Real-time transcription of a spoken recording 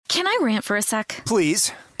Can I rant for a sec?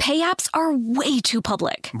 Please. Pay apps are way too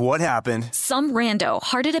public. What happened? Some rando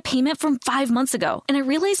hearted a payment from 5 months ago, and I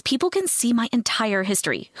realized people can see my entire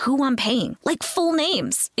history, who I'm paying, like full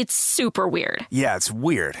names. It's super weird. Yeah, it's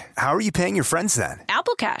weird. How are you paying your friends then?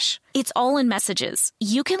 Apple Cash. It's all in messages.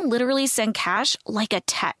 You can literally send cash like a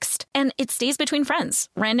text, and it stays between friends.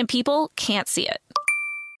 Random people can't see it.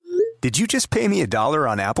 Did you just pay me $1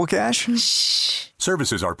 on Apple Cash? Shh.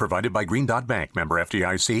 Services are provided by Green Dot Bank. Member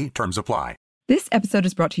FDIC. Terms apply. This episode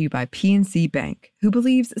is brought to you by PNC Bank, who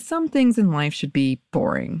believes some things in life should be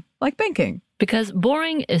boring, like banking. Because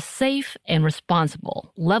boring is safe and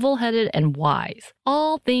responsible, level-headed and wise.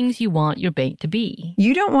 All things you want your bank to be.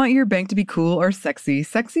 You don't want your bank to be cool or sexy.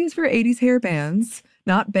 Sexy is for 80s hair bands,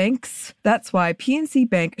 not banks. That's why PNC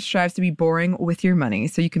Bank strives to be boring with your money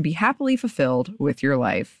so you can be happily fulfilled with your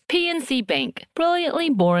life. PNC Bank,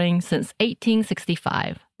 brilliantly boring since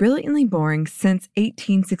 1865. Brilliantly Boring Since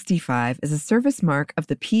 1865 is a service mark of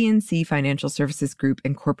the PNC Financial Services Group,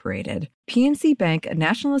 Incorporated. PNC Bank, a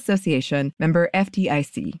National Association, member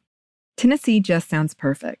FDIC. Tennessee just sounds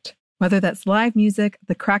perfect. Whether that's live music,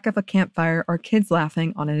 the crack of a campfire, or kids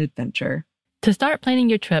laughing on an adventure. To start planning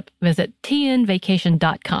your trip, visit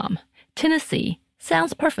tnvacation.com. Tennessee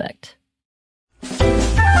sounds perfect.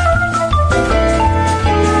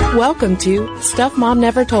 Welcome to Stuff Mom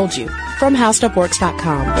Never Told You from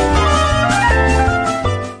HowStuffWorks.com.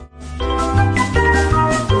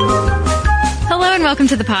 Hello and welcome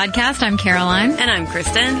to the podcast. I'm Caroline. And I'm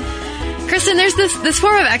Kristen. Kristen, there's this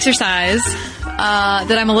form of exercise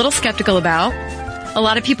that I'm a little skeptical about. A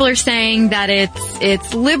lot of people are saying that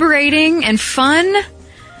it's liberating and fun.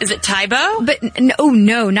 Is it Tybo? But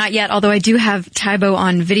no, not yet. Although I do have Tybo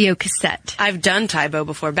on video cassette. I've done Tybo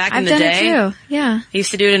before. Back in the I've day. done it too. Yeah. I used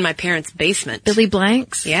to do it in my parents' basement. Billy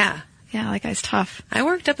Blanks. Yeah. Yeah, that guy's tough. I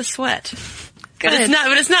worked up a sweat. Good. But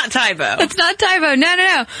it's not Tybo. It's not Tybo.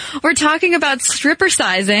 No. We're talking about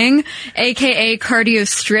stripper-sizing, aka cardio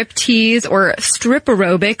strip tease or strip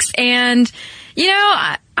aerobics. And, you know,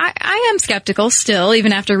 I am skeptical still,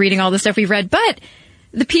 even after reading all the stuff we've read. But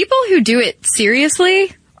the people who do it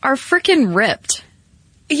seriously are freaking ripped.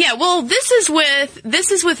 Yeah, well, this is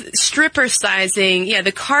with stripper sizing. Yeah,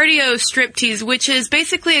 the cardio striptease, which is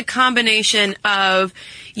basically a combination of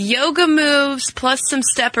yoga moves plus some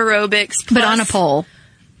step aerobics. But on a pole.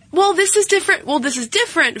 Well, this is different. Well, this is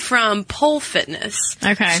different from pole fitness.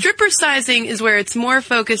 Okay. Stripper sizing is where it's more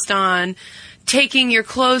focused on taking your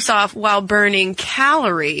clothes off while burning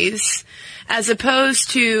calories, as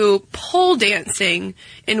opposed to pole dancing,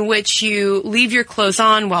 in which you leave your clothes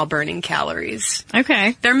on while burning calories.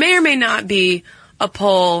 Okay. There may or may not be a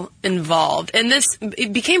pole involved. And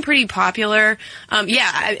it became pretty popular.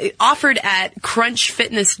 Offered at Crunch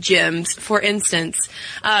Fitness gyms, for instance,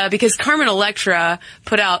 because Carmen Electra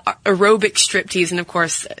put out aerobic striptease, and of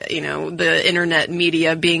course, the internet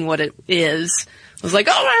media being what it is, was like,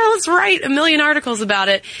 oh, well, let's write a million articles about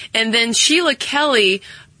it. And then Sheila Kelly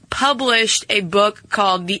published a book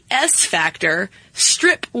called The S Factor,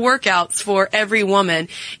 Strip Workouts for Every Woman.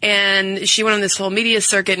 And she went on this whole media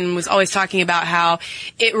circuit and was always talking about how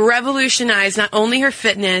it revolutionized not only her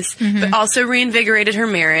fitness, but also reinvigorated her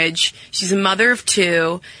marriage. She's a mother of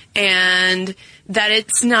 2, and that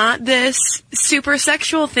it's not this super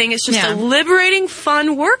sexual thing. It's just a liberating,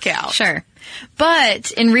 fun workout. Sure.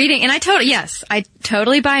 But in reading, and I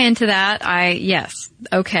totally buy into that.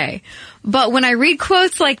 Okay. But when I read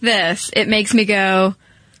quotes like this, it makes me go,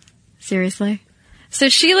 seriously? So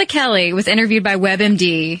Sheila Kelly was interviewed by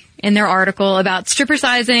WebMD in their article about stripper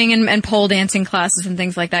sizing and pole dancing classes and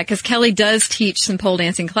things like that, because Kelly does teach some pole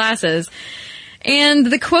dancing classes. And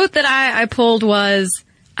the quote that I pulled was,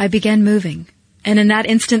 I began moving. And in that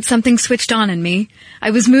instant, something switched on in me. I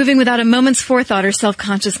was moving without a moment's forethought or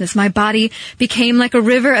self-consciousness. My body became like a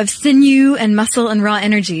river of sinew and muscle and raw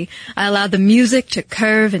energy. I allowed the music to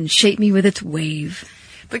curve and shape me with its wave.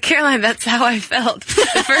 But Caroline, that's how I felt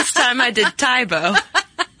the first time I did Tybo.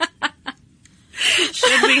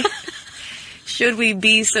 Should we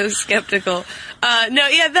be so skeptical?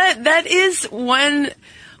 That is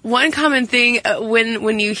one common thing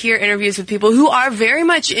when you hear interviews with people who are very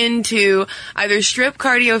much into either strip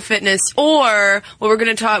cardio fitness or what we're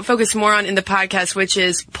going to focus more on in the podcast, which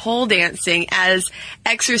is pole dancing as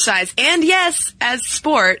exercise and, yes, as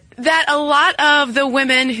sport, that a lot of the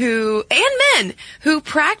women and men who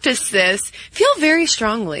practice this feel very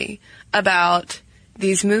strongly about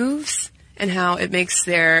these moves and how it makes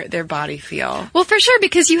their body feel. Well, for sure,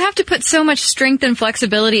 because you have to put so much strength and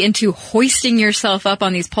flexibility into hoisting yourself up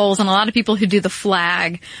on these poles. And a lot of people who do the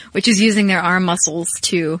flag, which is using their arm muscles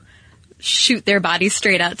to shoot their bodies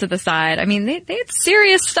straight out to the side. I mean, it's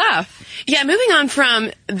serious stuff. Yeah, moving on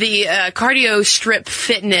from the cardio strip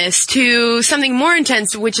fitness to something more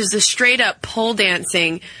intense, which is the straight up pole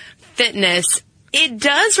dancing fitness. It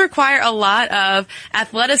does require a lot of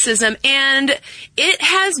athleticism, and it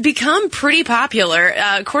has become pretty popular.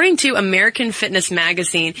 According to American Fitness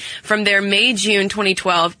Magazine, from their May-June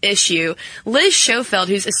 2012 issue, Liz Schofield,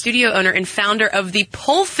 who's a studio owner and founder of the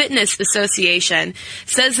Pole Fitness Association,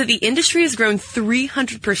 says that the industry has grown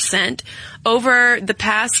 300% over the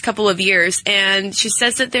past couple of years, and she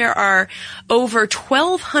says that there are over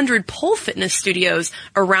 1,200 pole fitness studios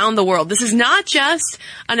around the world. This is not just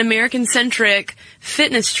an American-centric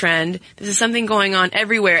fitness trend. This is something going on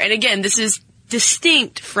everywhere. And again, this is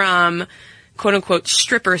distinct from quote-unquote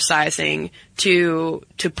stripper sizing to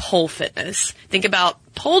pole fitness. Think about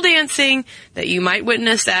pole dancing that you might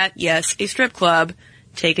witness at, yes, a strip club,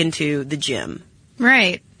 taken to the gym.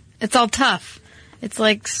 Right. It's all tough. It's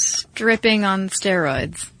like stripping on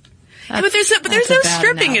steroids. Yeah, but there's no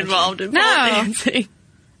stripping involved in pole dancing.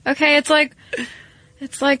 Okay, it's like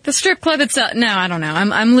the strip club itself. No, I don't know.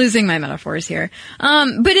 I'm losing my metaphors here.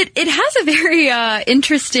 But it has a very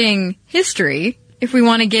interesting history. If we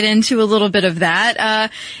want to get into a little bit of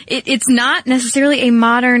that, it's not necessarily a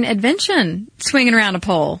modern invention, swinging around a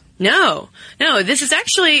pole. No. This is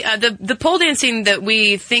actually the pole dancing that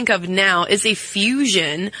we think of now is a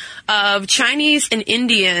fusion of Chinese and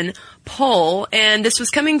Indian pole, and this was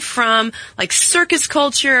coming from like circus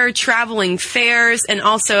culture, traveling fairs, and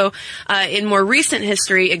also in more recent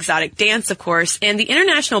history, exotic dance, of course. And the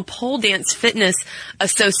International Pole Dance Fitness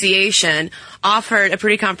Association offered a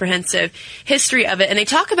pretty comprehensive history of it, and they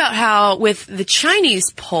talk about how with the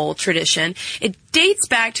Chinese pole tradition, it dates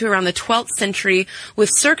back to around the 12th century with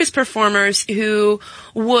circus performers who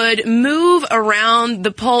would move around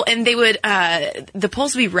the pole, and they would the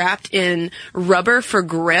poles would be wrapped in rubber for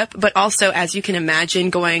grip, but also, as you can imagine,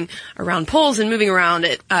 going around poles and moving around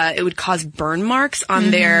it, it would cause burn marks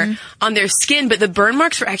on their skin, but the burn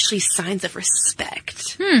marks were actually signs of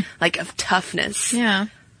respect, like of toughness. Yeah.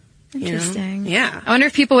 Interesting. You know? Yeah. I wonder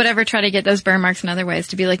if people would ever try to get those burn marks in other ways,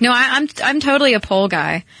 to be like, no, I'm totally a pole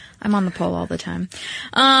guy. I'm on the pole all the time.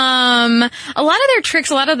 A lot of their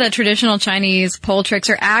tricks, a lot of the traditional Chinese pole tricks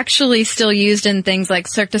are actually still used in things like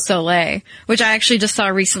Cirque du Soleil, which I actually just saw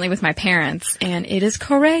recently with my parents, and it is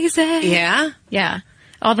crazy. Yeah? Yeah.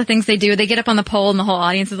 All the things they do, they get up on the pole and the whole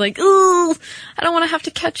audience is like, ooh, I don't want to have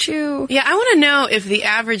to catch you. Yeah, I want to know if the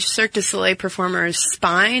average Cirque du Soleil performer's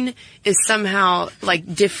spine is somehow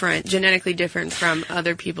like different, genetically different from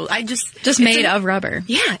other people. Just made of rubber.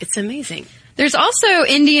 Yeah, it's amazing. There's also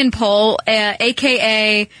Indian pole,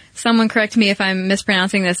 aka, someone correct me if I'm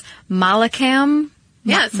mispronouncing this, Malakam.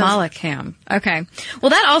 Yeah, Malakam. Okay. Well,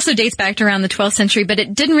 that also dates back to around the 12th century, but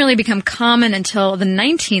it didn't really become common until the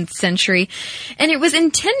 19th century. And it was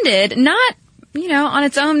intended not, on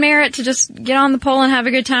its own merit to just get on the pole and have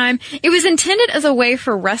a good time. It was intended as a way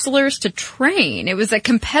for wrestlers to train. It was a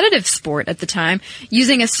competitive sport at the time,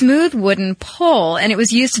 using a smooth wooden pole, and it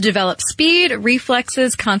was used to develop speed,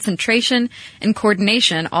 reflexes, concentration, and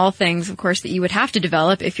coordination, all things, of course, that you would have to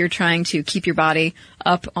develop if you're trying to keep your body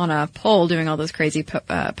up on a pole doing all those crazy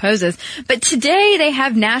poses. But today in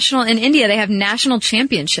India, they have national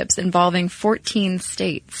championships involving 14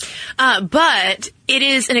 states. But it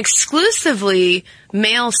is an exclusively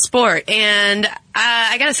male sport, and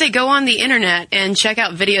I gotta say, go on the internet and check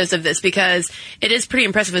out videos of this because it is pretty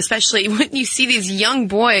impressive, especially when you see these young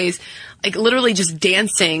boys like literally just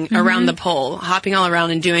dancing around the pole, hopping all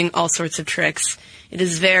around and doing all sorts of tricks. It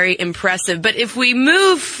is very impressive. But if we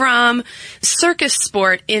move from circus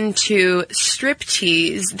sport into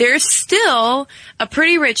striptease, there's still a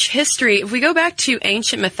pretty rich history. If we go back to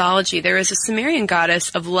ancient mythology, there is a Sumerian goddess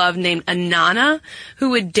of love named Inanna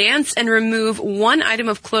who would dance and remove one item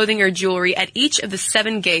of clothing or jewelry at each of the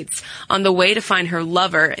 7 gates on the way to find her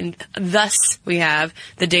lover. And thus we have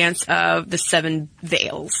the dance of the 7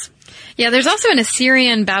 veils. Yeah, there's also an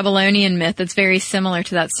Assyrian Babylonian myth that's very similar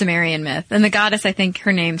to that Sumerian myth. And the goddess, I think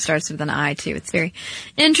her name starts with an I too. It's very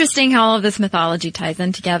interesting how all of this mythology ties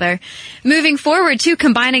in together. Moving forward too,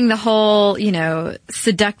 combining the whole,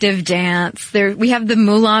 seductive dance. We have the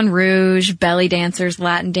Moulin Rouge, belly dancers,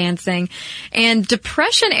 Latin dancing, and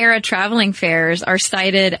Depression era traveling fairs are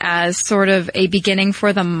cited as sort of a beginning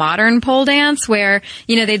for the modern pole dance where,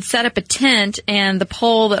 they'd set up a tent and the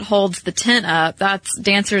pole that holds the tent up,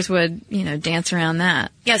 dancers would, dance around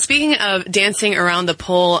that. Yeah, speaking of dancing around the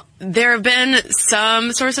pole, there have been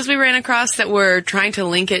some sources we ran across that were trying to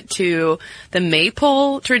link it to the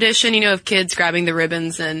maypole tradition, of kids grabbing the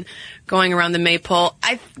ribbons and going around the maypole.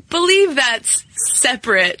 I believe that's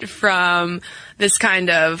separate from this kind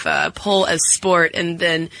of pole as sport, and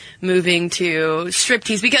then moving to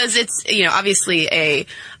striptease, because it's, obviously a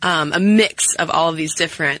mix of all of these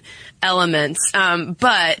different elements.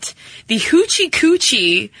 But the Hoochie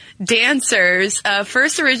Coochie dancers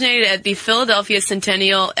first originated at the Philadelphia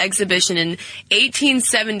Centennial Exhibition in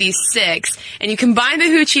 1876, and you combine the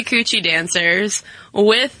Hoochie Coochie dancers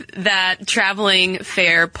with that traveling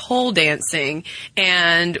fair pole dancing,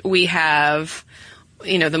 and we have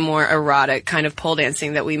the more erotic kind of pole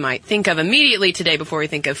dancing that we might think of immediately today before we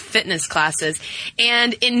think of fitness classes.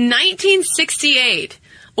 And in 1968,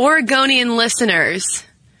 Oregonian listeners,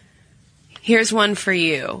 here's one for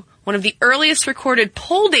you. One of the earliest recorded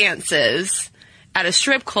pole dances at a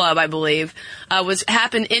strip club, I believe,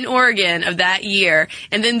 happened in Oregon of that year.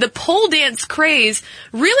 And then the pole dance craze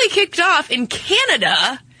really kicked off in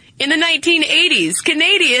Canada in the 1980s.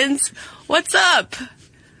 Canadians, what's up?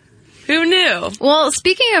 Who knew? Well,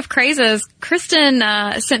 speaking of crazes, Kristen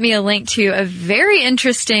sent me a link to a very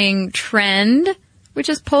interesting trend, which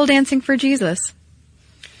is pole dancing for Jesus.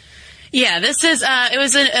 Yeah, this is, it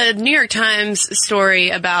was a New York Times story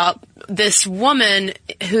about this woman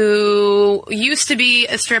who used to be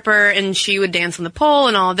a stripper, and she would dance on the pole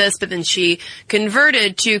and all this, but then she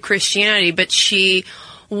converted to Christianity, but she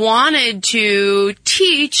wanted to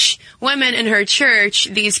teach women in her church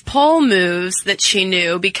these pole moves that she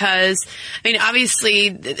knew, because, obviously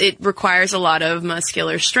it requires a lot of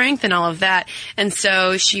muscular strength and all of that. And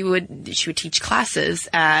so she would teach classes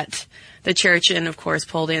at the church, and of course,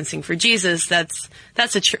 pole dancing for Jesus. That's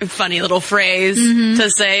a funny little phrase to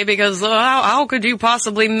say, because how could you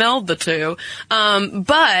possibly meld the two?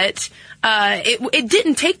 But it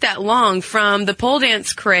didn't take that long from the pole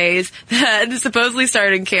dance craze that supposedly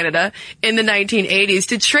started in Canada in the 1980s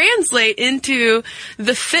to translate into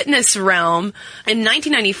the fitness realm. In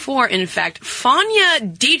 1994, in fact,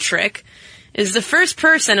 Fania Dietrich is the first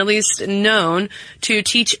person, at least known, to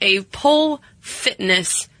teach a pole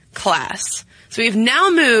fitness class. So we've now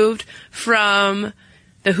moved from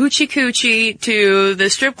the Hoochie Coochie to the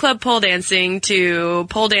strip club pole dancing to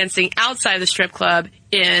pole dancing outside the strip club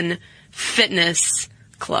in fitness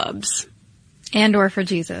clubs. And/or for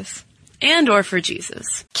Jesus. And/or for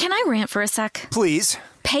Jesus. Can I rant for a sec? Please.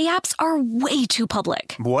 Pay apps are way too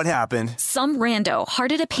public. What happened? Some rando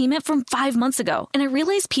hearted a payment from 5 months ago, and I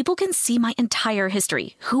realized people can see my entire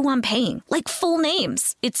history, who I'm paying, like full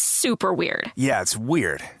names. It's super weird. Yeah, it's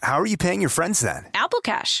weird. How are you paying your friends then? Apple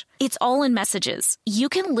Cash. It's all in messages. You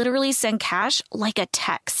can literally send cash like a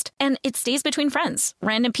text, and it stays between friends.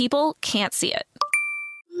 Random people can't see it.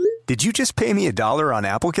 Did you just pay me $1 on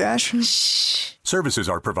Apple Cash? Shh. Services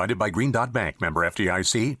are provided by Green Dot Bank, member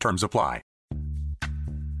FDIC. Terms apply.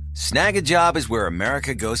 Snag a Job is where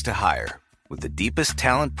America goes to hire, with the deepest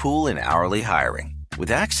talent pool in hourly hiring.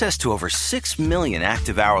 With access to over 6 million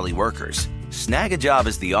active hourly workers, Snag a Job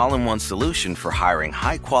is the all-in-one solution for hiring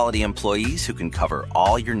high-quality employees who can cover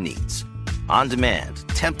all your needs. On demand,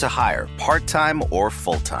 temp to hire, part-time or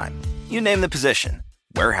full-time. You name the position.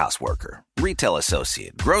 Warehouse worker, retail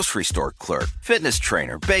associate, grocery store clerk, fitness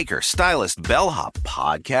trainer, baker, stylist, bellhop,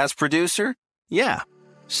 podcast producer. Yeah,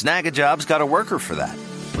 Snag a Job's got a worker for that.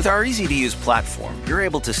 With our easy-to-use platform, you're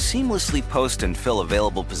able to seamlessly post and fill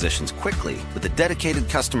available positions quickly with a dedicated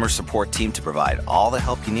customer support team to provide all the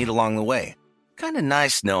help you need along the way. Kind of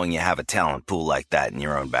nice knowing you have a talent pool like that in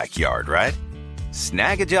your own backyard, right?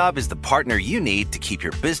 Snag a Job is the partner you need to keep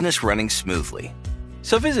your business running smoothly.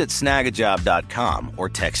 So visit snagajob.com or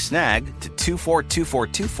text snag to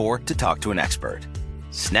 242424 to talk to an expert.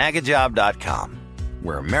 Snagajob.com,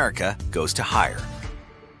 where America goes to hire.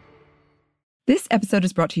 This episode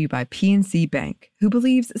is brought to you by PNC Bank, who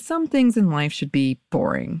believes some things in life should be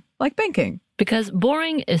boring, like banking. Because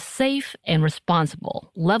boring is safe and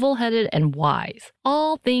responsible, level-headed and wise.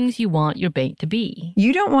 All things you want your bank to be.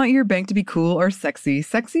 You don't want your bank to be cool or sexy.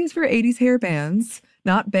 Sexy is for 80s hair bands,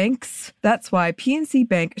 not banks. That's why PNC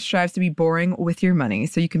Bank strives to be boring with your money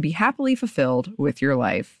so you can be happily fulfilled with your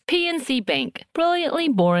life. PNC Bank, brilliantly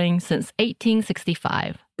boring since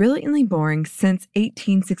 1865. Brilliantly Boring Since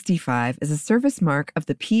 1865 is a service mark of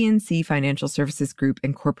the PNC Financial Services Group,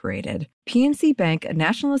 Incorporated. PNC Bank, a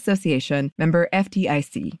National Association, member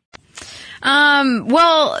FDIC.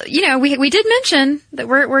 Well, we did mention that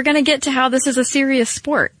we're going to get to how this is a serious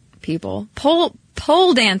sport, people.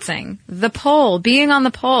 Pole dancing, the pole, being on the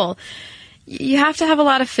pole. You have to have a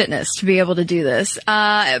lot of fitness to be able to do this.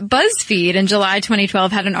 BuzzFeed in July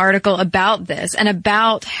 2012 had an article about this and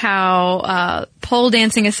about how pole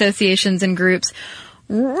dancing associations and groups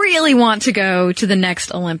really want to go to the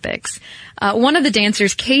next Olympics. One of the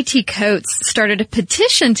dancers, Katie Coates, started a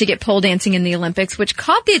petition to get pole dancing in the Olympics, which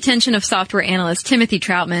caught the attention of software analyst Timothy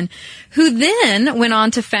Troutman, who then went on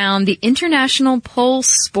to found the International Pole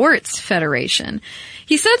Sports Federation.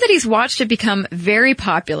 He said that he's watched it become very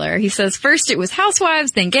popular. He says first it was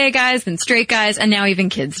housewives, then gay guys, then straight guys, and now even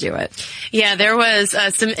kids do it. Yeah, there was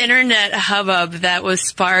some internet hubbub that was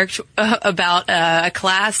sparked about a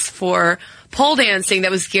class for pole dancing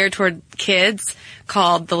that was geared toward kids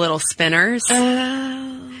called the Little Spinners. But,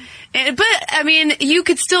 I mean, you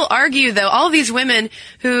could still argue, though, all of these women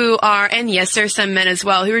who are, and yes, there's some men as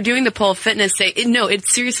well, who are doing the pole fitness say, no,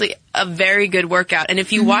 it's seriously a very good workout. And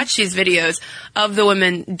if you watch these videos of the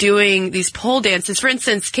women doing these pole dances, for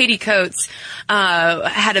instance, Katie Coates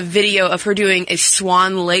had a video of her doing a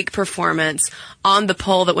Swan Lake performance on the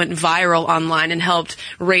pole that went viral online and helped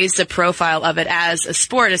raise the profile of it as a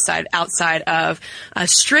sport outside of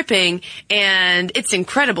stripping. And it's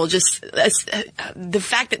incredible. Just the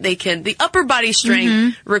fact that the upper body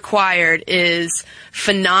strength required is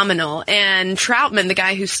phenomenal. And Troutman, the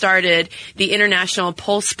guy who started the International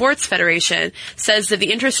Pole Sports Federation, says that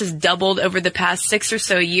the interest has doubled over the past 6 or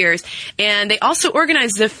so years. And they also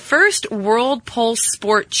organized the first World Pole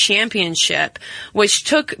Sport Championship, which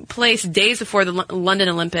took place days before the London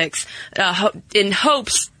Olympics, in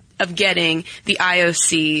hopes of getting the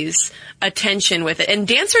IOC's attention with it. And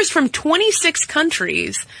dancers from 26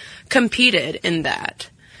 countries competed in that.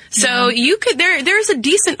 So you could, there's a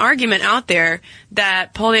decent argument out there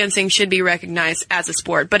that pole dancing should be recognized as a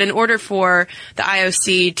sport. But in order for the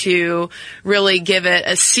IOC to really give it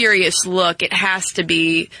a serious look, it has to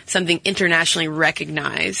be something internationally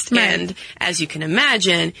recognized. Right. And as you can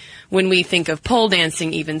imagine, when we think of pole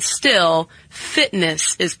dancing, even still,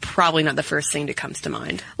 fitness is probably not the first thing that comes to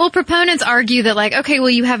mind. Well, proponents argue that, like, okay, well,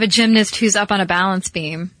 you have a gymnast who's up on a balance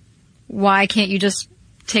beam. Why can't you just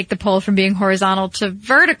take the pole from being horizontal to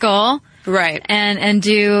vertical, right? And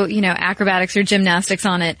do, acrobatics or gymnastics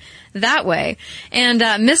on it that way. And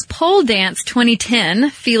Miss Pole Dance 2010,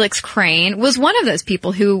 Felix Crane, was one of those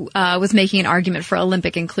people who was making an argument for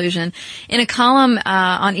Olympic inclusion. In a column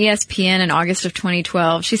on ESPN in August of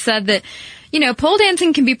 2012, she said that pole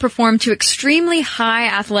dancing can be performed to extremely high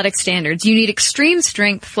athletic standards. You need extreme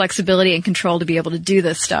strength, flexibility, and control to be able to do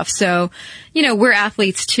this stuff. So, we're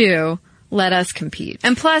athletes too. Let us compete.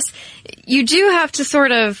 And plus, you do have to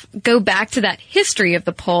sort of go back to that history of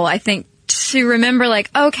the pole, I think, to remember, like,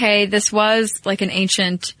 okay, this was like an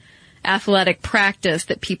ancient athletic practice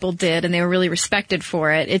that people did, and they were really respected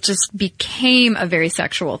for it. It just became a very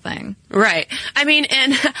sexual thing. Right. I mean,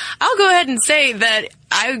 and I'll go ahead and say that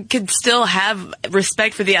I could still have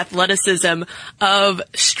respect for the athleticism of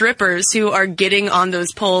strippers who are getting on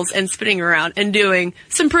those poles and spinning around and doing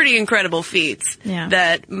some pretty incredible feats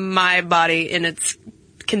that my body in its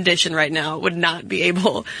condition right now would not be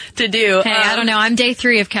able to do. Hey, I don't know. I'm day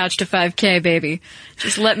 3 of Couch to 5K, baby.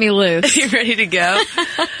 Just let me loose. You ready to go?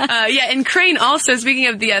 And Crane also, speaking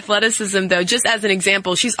of the athleticism though, just as an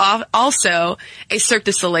example, she's also a Cirque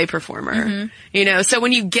du Soleil performer. So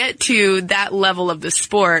when you get to that level of the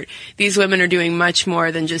sport, these women are doing much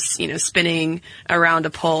more than just, spinning around a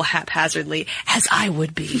pole haphazardly, as I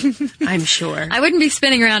would be, I'm sure. I wouldn't be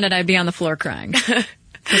spinning around it. I'd be on the floor crying.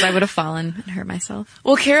 Because I would have fallen and hurt myself.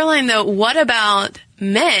 Well, Caroline, though, what about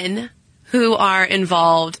men who are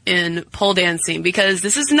involved in pole dancing? Because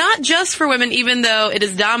this is not just for women, even though it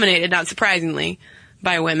is dominated, not surprisingly,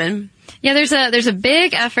 by women. Yeah, there's a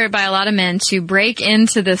big effort by a lot of men to break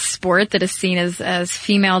into this sport that is seen as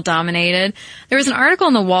female dominated. There was an article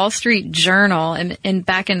in the Wall Street Journal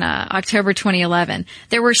back in October 2011.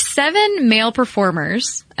 There were 7 male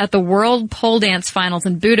performers at the World Pole Dance Finals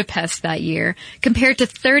in Budapest that year, compared to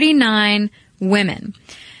 39 women.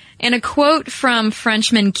 And a quote from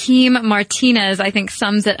Frenchman Kim Martinez, I think,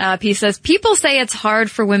 sums it up. He says, "People say it's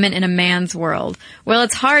hard for women in a man's world. Well,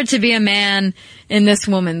 it's hard to be a man in this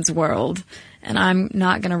woman's world." And I'm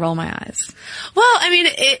not going to roll my eyes. Well, I mean,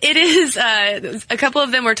 it is, a couple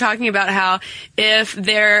of them were talking about how if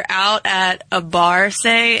they're out at a bar,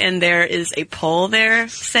 say, and there is a pole there,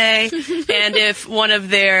 say, and if one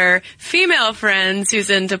of their female friends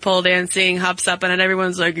who's into pole dancing hops up on it,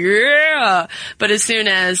 everyone's like, yeah! But as soon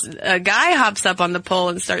as a guy hops up on the pole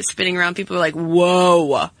and starts spinning around, people are like,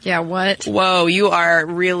 whoa. Yeah, what? Whoa, you are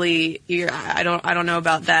really, I don't know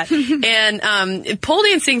about that. And, pole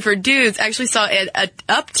dancing for dudes actually saw an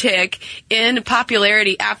uptick in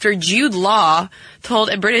popularity after Jude Law told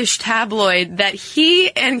a British tabloid that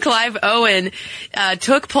he and Clive Owen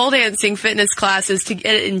took pole dancing fitness classes to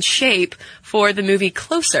get in shape for the movie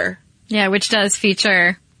Closer. Yeah, which does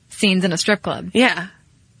feature scenes in a strip club. Yeah.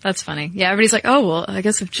 That's funny. Yeah, everybody's like, oh, well, I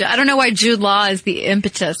guess I don't know why Jude Law is the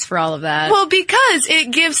impetus for all of that. Well, because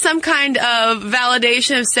it gives some kind of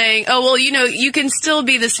validation of saying, oh, well, you can still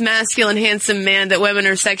be this masculine, handsome man that women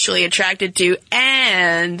are sexually attracted to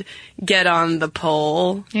and get on the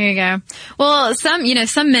pole. There you go. Well, some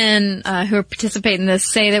men who participate in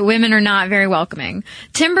this say that women are not very welcoming.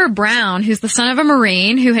 Timber Brown, who's the son of a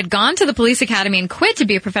Marine who had gone to the police academy and quit to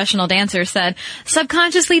be a professional dancer, said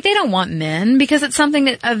subconsciously they don't want men because it's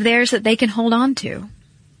something of theirs that they can hold on to.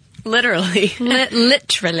 Literally.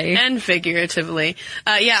 Literally. And figuratively.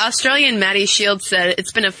 Australian Maddie Shields said,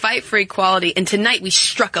 it's been a fight for equality, and tonight we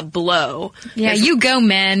struck a blow. Yeah, you go,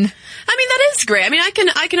 men. I mean, that is great. I mean,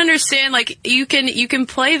 I can understand, like, you can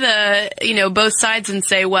play the, both sides and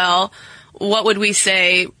say, well, what would we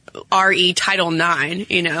say, RE Title IX,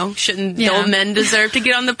 Shouldn't the men deserve to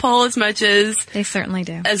get on the pole as much as... They certainly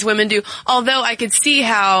do. As women do. Although I could see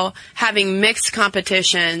how having mixed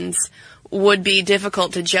competitions would be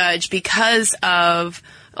difficult to judge because of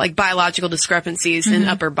like biological discrepancies in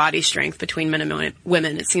upper body strength between men and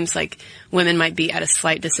women. It seems like women might be at a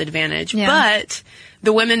slight disadvantage, but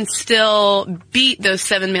the women still beat those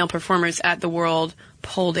 7 male performers at the World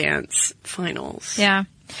Pole Dance Finals. Yeah.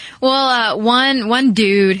 Well, one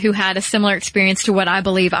dude who had a similar experience to what I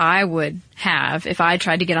believe I would have if I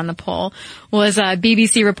tried to get on the pole was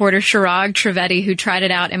BBC reporter Chirag Trivedi, who tried it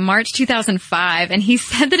out in March 2005, and he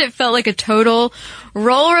said that it felt like a total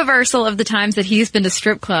role reversal of the times that he's been to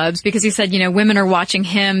strip clubs, because he said, women are watching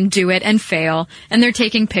him do it and fail, and they're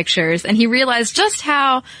taking pictures, and he realized just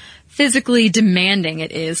how physically demanding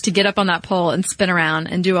it is to get up on that pole and spin around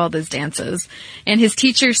and do all those dances. And his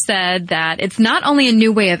teacher said that it's not only a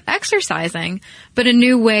new way of exercising, but a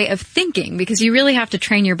new way of thinking, because you really have to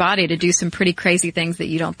train your body to do some pretty crazy things that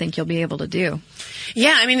you don't think you'll be able to do.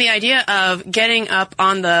 Yeah, I mean, the idea of getting up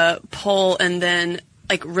on the pole and then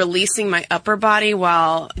like releasing my upper body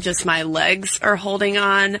while just my legs are holding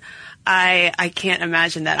on, I can't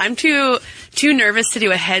imagine that. I'm too nervous to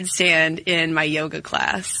do a headstand in my yoga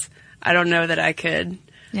class. I don't know that I could.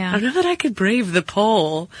 Yeah. I don't know that I could brave the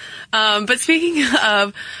pole. But speaking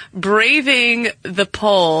of braving the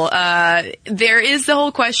pole, there is the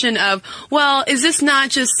whole question of, well, is this not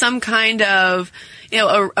just some kind of,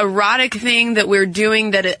 erotic thing that we're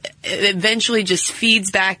doing that it eventually just feeds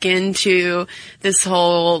back into this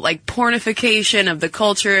whole, like, pornification of the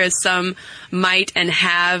culture, as some might and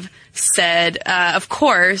have said? Of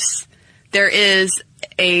course, there is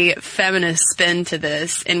a feminist spin to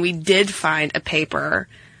this, and we did find a paper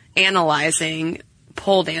analyzing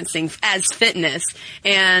pole dancing as fitness,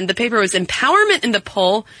 and the paper was Empowerment in the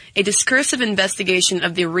Pole, a discursive investigation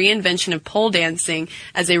of the reinvention of pole dancing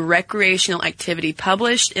as a recreational activity,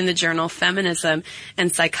 published in the journal Feminism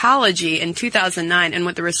and Psychology in 2009. And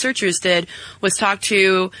what the researchers did was talk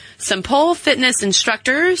to some pole fitness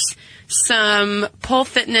instructors, some pole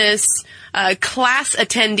fitness class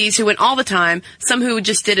attendees who went all the time, some who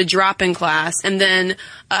just did a drop-in class, and then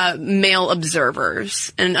male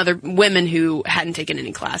observers and other women who hadn't taken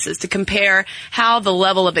any classes, to compare how the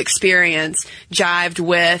level of experience jived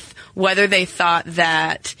with whether they thought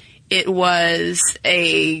that it was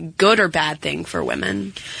a good or bad thing for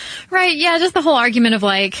women. Right, yeah, just the whole argument of,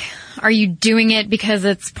 like, are you doing it because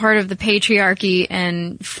it's part of the patriarchy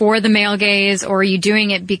and for the male gaze, or are you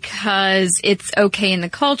doing it because it's okay in the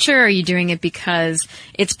culture? Are you doing it because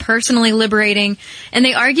it's personally liberating? And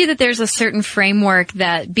they argue that there's a certain framework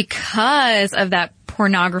that, because of that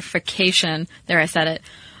pornographication, there I said it,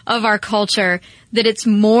 of our culture, that it's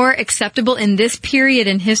more acceptable in this period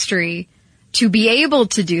in history to be able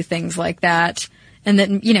to do things like that. And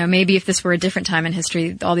that, maybe if this were a different time in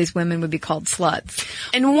history, all these women would be called sluts.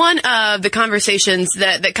 And one of the conversations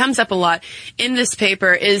that comes up a lot in this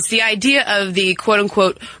paper is the idea of the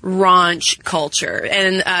quote-unquote raunch culture.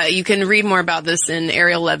 And you can read more about this in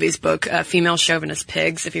Ariel Levy's book, Female Chauvinist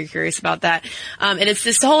Pigs, if you're curious about that. And it's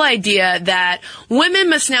this whole idea that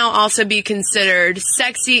women must now also be considered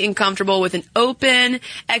sexy and comfortable with an open,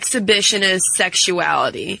 exhibitionist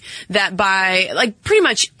sexuality. That by, like, pretty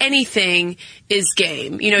much anything is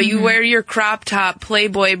game. You wear your crop top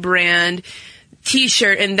Playboy brand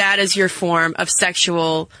t-shirt, and that is your form of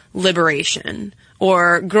sexual liberation.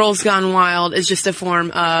 Or Girls Gone Wild is just a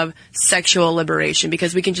form of sexual liberation,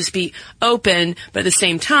 because we can just be open, but at the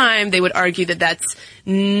same time, they would argue that that's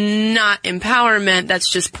not empowerment,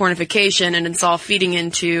 that's just pornification, and it's all feeding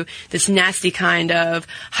into this nasty kind of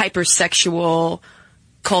hypersexual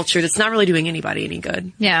culture that's not really doing anybody any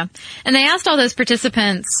good. Yeah. And they asked all those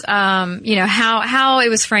participants, how it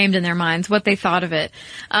was framed in their minds, what they thought of it.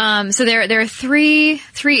 So there are three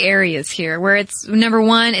areas here where it's, number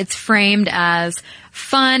one, it's framed as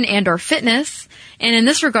fun and or fitness. And in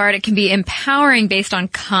this regard, it can be empowering based on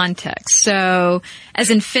context. So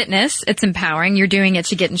as in fitness, it's empowering. You're doing it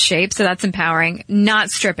to get in shape. So that's empowering.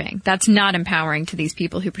 Not stripping. That's not empowering to these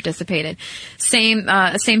people who participated. Same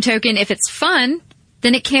token, if it's fun,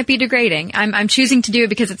 then it can't be degrading. I'm choosing to do it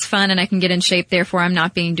because it's fun and I can get in shape, therefore I'm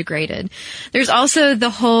not being degraded. There's also the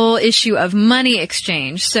whole issue of money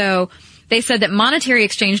exchange. So they said that monetary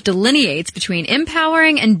exchange delineates between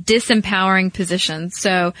empowering and disempowering positions.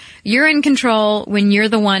 So you're in control when you're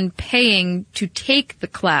the one paying to take the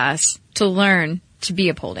class to learn to be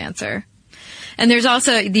a pole dancer. And there's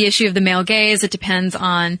also the issue of the male gaze. It depends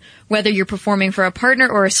on whether you're performing for a partner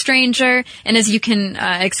or a stranger. And as you can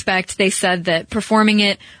expect, they said that performing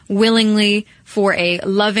it willingly for a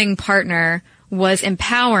loving partner was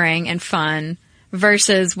empowering and fun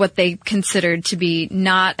versus what they considered to be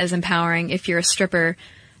not as empowering if you're a stripper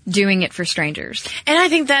doing it for strangers. And I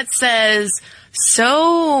think that says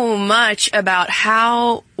so much about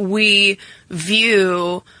how we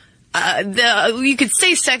view you could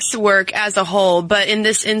say sex work as a whole, but in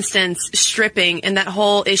this instance, stripping and that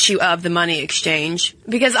whole issue of the money exchange.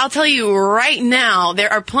 Because I'll tell you right now, there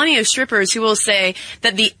are plenty of strippers who will say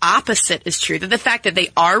that the opposite is true, that the fact that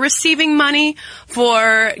they are receiving money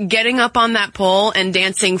for getting up on that pole and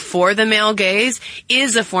dancing for the male gaze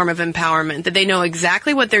is a form of empowerment, that they know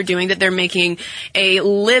exactly what they're doing, that they're making a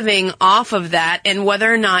living off of that, and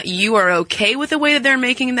whether or not you are okay with the way that they're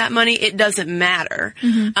making that money, it doesn't matter.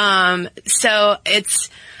 Mm-hmm. So it's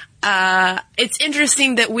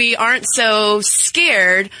interesting that we aren't so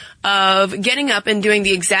scared of getting up and doing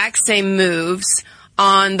the exact same moves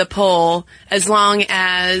on the pole as long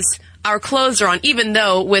as our clothes are on, even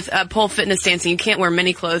though with pole fitness dancing, you can't wear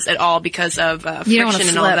many clothes at all because of friction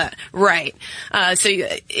and all that. Right. So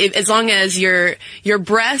as long as your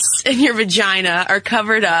breasts and your vagina are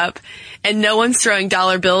covered up and no one's throwing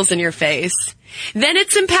dollar bills in your face, then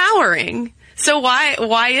it's empowering. So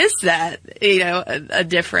why is that, a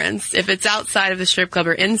difference if it's outside of the strip club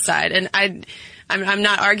or inside? And I'm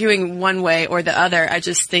not arguing one way or the other. I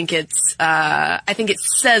just think I think it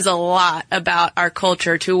says a lot about our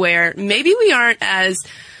culture to where maybe we aren't as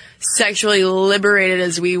sexually liberated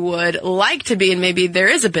as we would like to be, and maybe there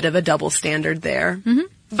is a bit of a double standard there. Mm-hmm.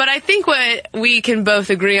 But I think what we can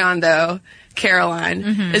both agree on, though, Caroline,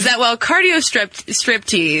 mm-hmm. is that while cardio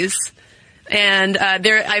striptease, and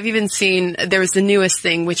I've even seen there was the newest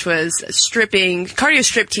thing, which was cardio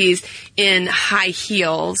striptease in high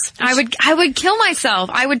heels. I would kill myself.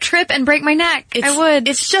 I would trip and break my neck. I would.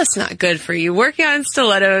 It's just not good for you. Working on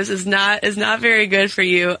stilettos is not very good for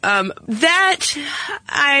you. That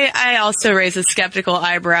I also raise a skeptical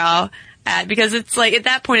eyebrow at, because it's like at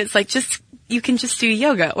that point it's like you can just do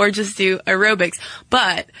yoga or just do aerobics.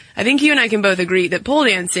 But I think you and I can both agree that pole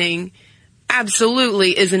dancing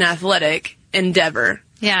absolutely is an athletic endeavor.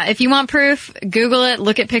 Yeah, if you want proof, Google it,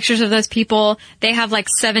 look at pictures of those people. They have like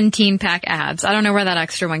 17-pack abs. I don't know where that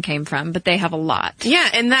extra one came from, but they have a lot. Yeah,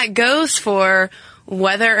 and that goes for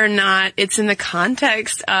whether or not it's in the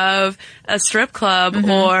context of a strip club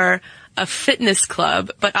mm-hmm. or a fitness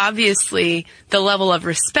club. But obviously, the level of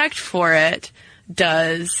respect for it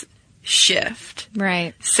does shift.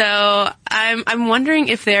 Right. So I'm wondering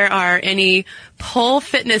if there are any pole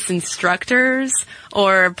fitness instructors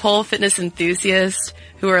or pole fitness enthusiasts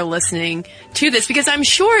who are listening to this, because I'm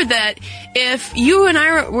sure that if you and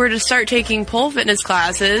I were to start taking pole fitness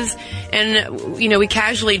classes and, we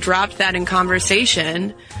casually dropped that in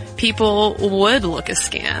conversation, people would look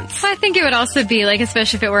askance. I think it would also be like,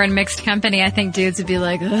 especially if it were in mixed company, I think dudes would be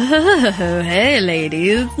like, oh, hey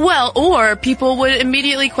ladies. Well, or people would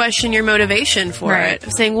immediately question your motivation for it,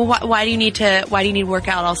 saying, well, why do you need to work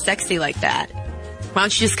out all sexy like that? Why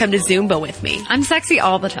don't you just come to Zumba with me? I'm sexy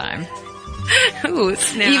all the time. Ooh,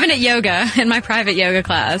 snap. Even at yoga, in my private yoga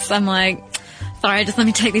class, I'm like, sorry, just let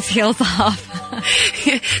me take these heels off.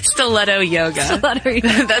 Stiletto yoga. Stiletto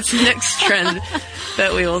yoga. That's the next trend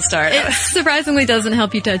that we will start. It surprisingly doesn't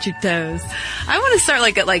help you touch your toes. I want to start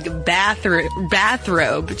like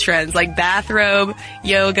bathrobe trends, like bathrobe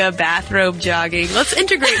yoga, bathrobe jogging. Let's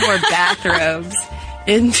integrate more bathrobes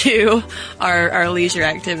into our leisure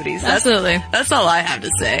activities. Absolutely. That's all I have to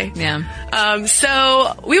say. Yeah.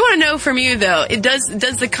 So we want to know from you, though, does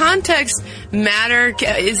the context matter?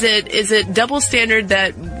 Is it double standard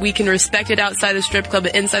that we can respect it outside the strip club,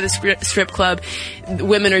 but inside the strip club,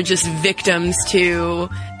 women are just victims to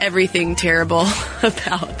everything terrible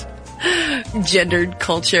about gendered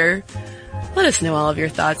culture. Let us know all of your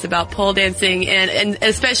thoughts about pole dancing, and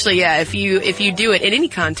especially, if you do it in any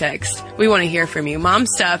context, we want to hear from you.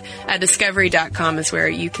 Momstuff@discovery.com is where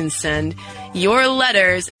you can send your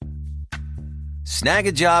letters. Snag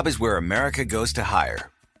a Job is where America goes to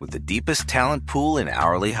hire, with the deepest talent pool in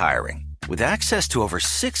hourly hiring. With access to over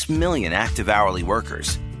 6 million active hourly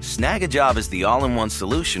workers, Snag a Job is the all-in-one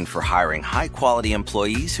solution for hiring high-quality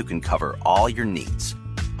employees who can cover all your needs.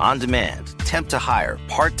 On demand, temp to hire,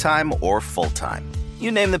 part-time or full-time.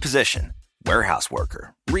 You name the position. Warehouse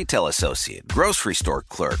worker, retail associate, grocery store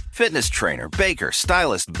clerk, fitness trainer, baker,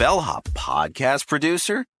 stylist, bellhop, podcast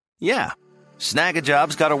producer. Yeah, Snag a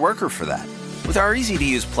Job's got a worker for that. With our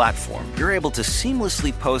easy-to-use platform, you're able to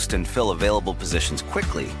seamlessly post and fill available positions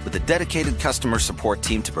quickly with a dedicated customer support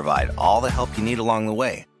team to provide all the help you need along the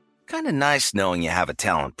way. Kind of nice knowing you have a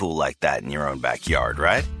talent pool like that in your own backyard,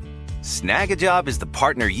 right? Snag a Job is the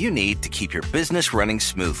partner you need to keep your business running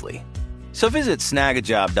smoothly. So visit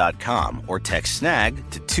snagajob.com or text SNAG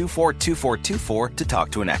to 242424 to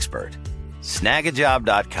talk to an expert.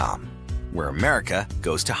 Snagajob.com, where America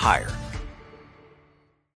goes to hire.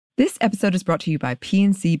 This episode is brought to you by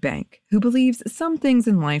PNC Bank, who believes some things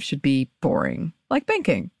in life should be boring, like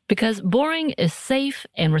banking. Because boring is safe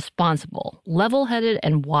and responsible, level-headed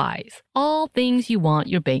and wise. All things you want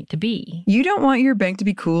your bank to be. You don't want your bank to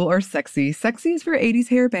be cool or sexy. Sexy is for 80s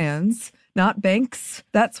hair bands, not banks.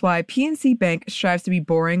 That's why PNC Bank strives to be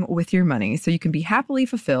boring with your money so you can be happily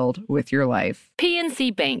fulfilled with your life.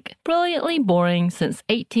 PNC Bank, brilliantly boring since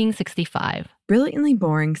 1865. Brilliantly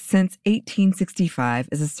Boring Since 1865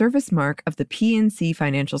 is a service mark of the PNC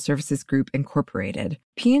Financial Services Group, Incorporated.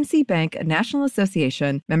 PNC Bank, a National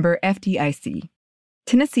Association, member FDIC.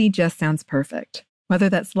 Tennessee just sounds perfect, whether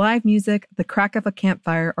that's live music, the crack of a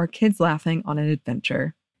campfire, or kids laughing on an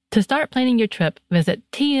adventure. To start planning your trip, visit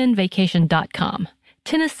tnvacation.com.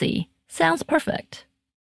 Tennessee sounds perfect.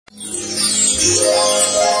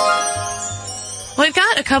 We've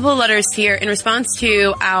got a couple of letters here in response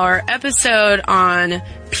to our episode on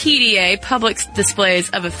PDA, public displays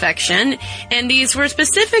of affection, and these were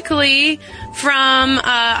specifically from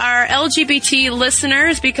our LGBT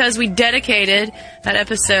listeners because we dedicated that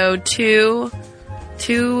episode to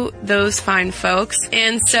those fine folks.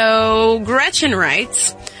 And so Gretchen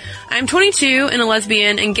writes, I'm 22 and a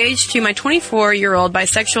lesbian, engaged to my 24-year-old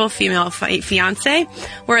bisexual female fiance.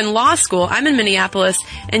 We're in law school. I'm in Minneapolis,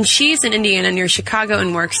 and she's in Indiana near Chicago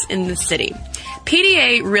and works in the city.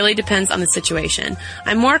 PDA really depends on the situation.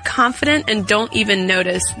 I'm more confident and don't even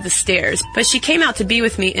notice the stares, but she came out to be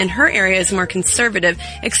with me, and her area is more conservative,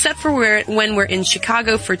 except for when we're in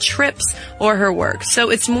Chicago for trips or her work. So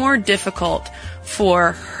it's more difficult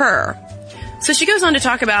for her. So she goes on to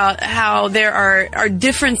talk about how there are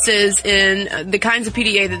differences in the kinds of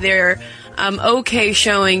PDA that they're okay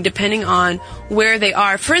showing depending on where they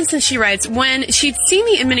are. For instance, she writes, when she'd see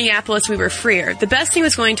me in Minneapolis, we were freer. The best thing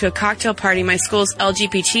was going to a cocktail party my school's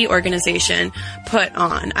LGBT organization put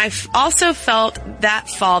on. I also felt that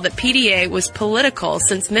fall that PDA was political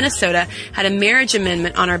since Minnesota had a marriage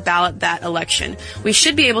amendment on our ballot that election. We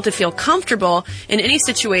should be able to feel comfortable in any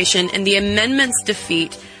situation, and the amendment's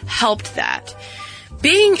defeat helped that.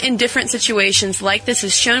 Being in different situations like this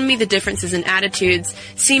has shown me the differences in attitudes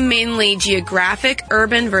seem mainly geographic,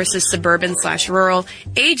 urban versus suburban/rural,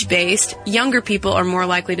 age-based, younger people are more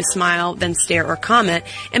likely to smile than stare or comment,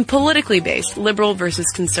 and politically based, liberal versus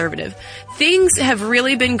conservative. Things have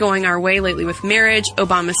really been going our way lately with marriage,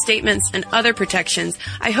 Obama statements, and other protections.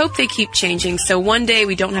 I hope they keep changing so one day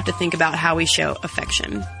we don't have to think about how we show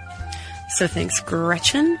affection. So thanks,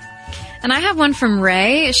 Gretchen. And I have one from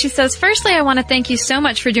Ray. She says, firstly, I want to thank you so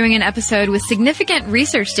much for doing an episode with significant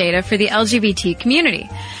research data for the LGBT community.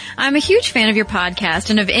 I'm a huge fan of your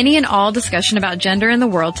podcast and of any and all discussion about gender in the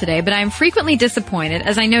world today, but I am frequently disappointed,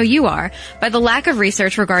 as I know you are, by the lack of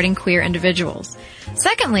research regarding queer individuals.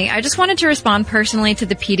 Secondly, I just wanted to respond personally to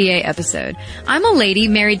the PDA episode. I'm a lady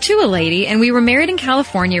married to a lady, and we were married in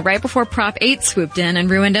California right before Prop 8 swooped in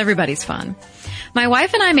and ruined everybody's fun. My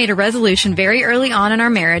wife and I made a resolution very early on in our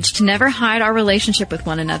marriage to never hide our relationship with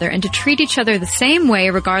one another and to treat each other the same way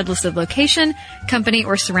regardless of location, company,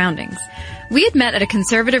 or surroundings. We had met at a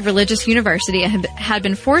conservative religious university and had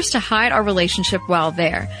been forced to hide our relationship while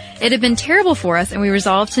there. It had been terrible for us, and we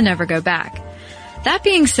resolved to never go back. That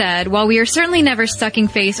being said, while we are certainly never sucking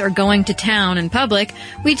face or going to town in public,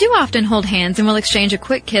 we do often hold hands and will exchange a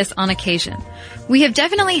quick kiss on occasion. We have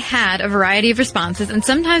definitely had a variety of responses, and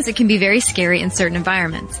sometimes it can be very scary in certain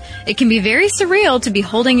environments. It can be very surreal to be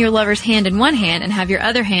holding your lover's hand in one hand and have your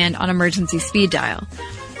other hand on emergency speed dial.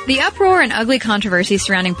 The uproar and ugly controversy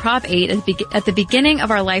surrounding Prop 8 at the beginning of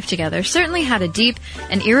our life together certainly had a deep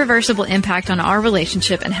and irreversible impact on our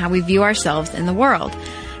relationship and how we view ourselves in the world.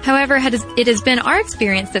 However, it has been our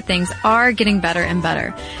experience that things are getting better and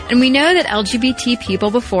better. And we know that LGBT people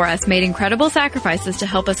before us made incredible sacrifices to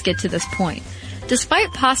help us get to this point.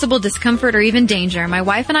 Despite possible discomfort or even danger, my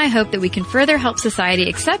wife and I hope that we can further help society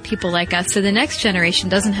accept people like us so the next generation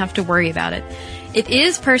doesn't have to worry about it. It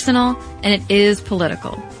is personal and it is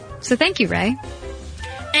political. So thank you, Ray.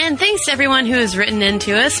 And thanks to everyone who has written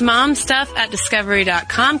into us.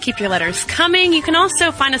 momstuff@discovery.com. Keep your letters coming. You can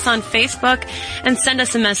also find us on Facebook and send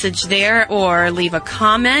us a message there or leave a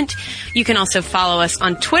comment. You can also follow us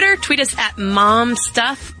on Twitter. Tweet us at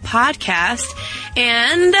momstuffpodcast.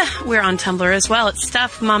 And we're on Tumblr as well. It's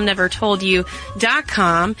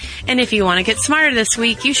stuffmomnevertoldyou.com. And if you want to get smarter this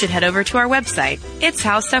week, you should head over to our website. It's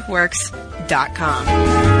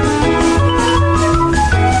howstuffworks.com.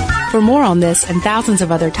 For more on this and thousands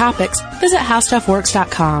of other topics, visit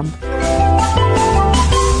howstuffworks.com.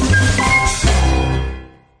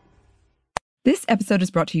 This episode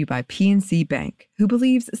is brought to you by PNC Bank, who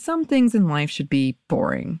believes some things in life should be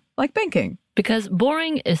boring, like banking. Because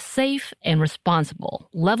boring is safe and responsible,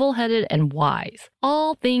 level-headed and wise.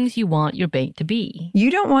 All things you want your bank to be.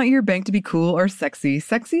 You don't want your bank to be cool or sexy.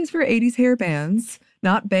 Sexy is for 80s hair bands,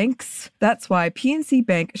 not banks. That's why PNC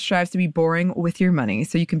Bank strives to be boring with your money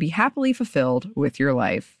so you can be happily fulfilled with your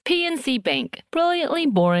life. PNC Bank, brilliantly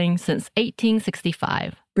boring since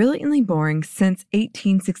 1865. Brilliantly Boring Since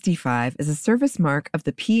 1865 is a service mark of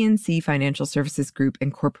the PNC Financial Services Group,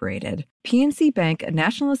 Incorporated. PNC Bank, a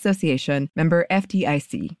National Association, member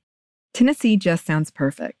FDIC. Tennessee just sounds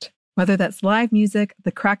perfect, whether that's live music,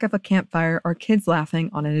 the crack of a campfire, or kids laughing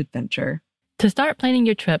on an adventure. To start planning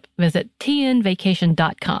your trip, visit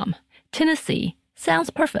tnvacation.com. Tennessee sounds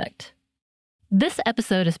perfect. This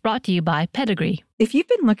episode is brought to you by Pedigree. If you've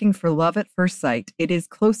been looking for love at first sight, it is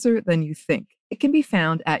closer than you think. It can be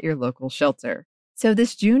found at your local shelter. So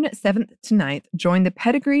this June 7th to 9th, join the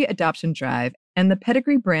Pedigree Adoption Drive, and the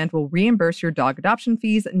Pedigree brand will reimburse your dog adoption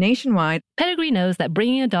fees nationwide. Pedigree knows that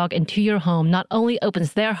bringing a dog into your home not only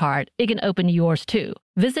opens their heart, it can open yours too.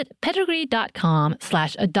 Visit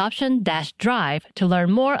pedigree.com/adoption-drive to learn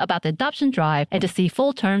more about the adoption drive and to see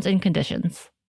full terms and conditions.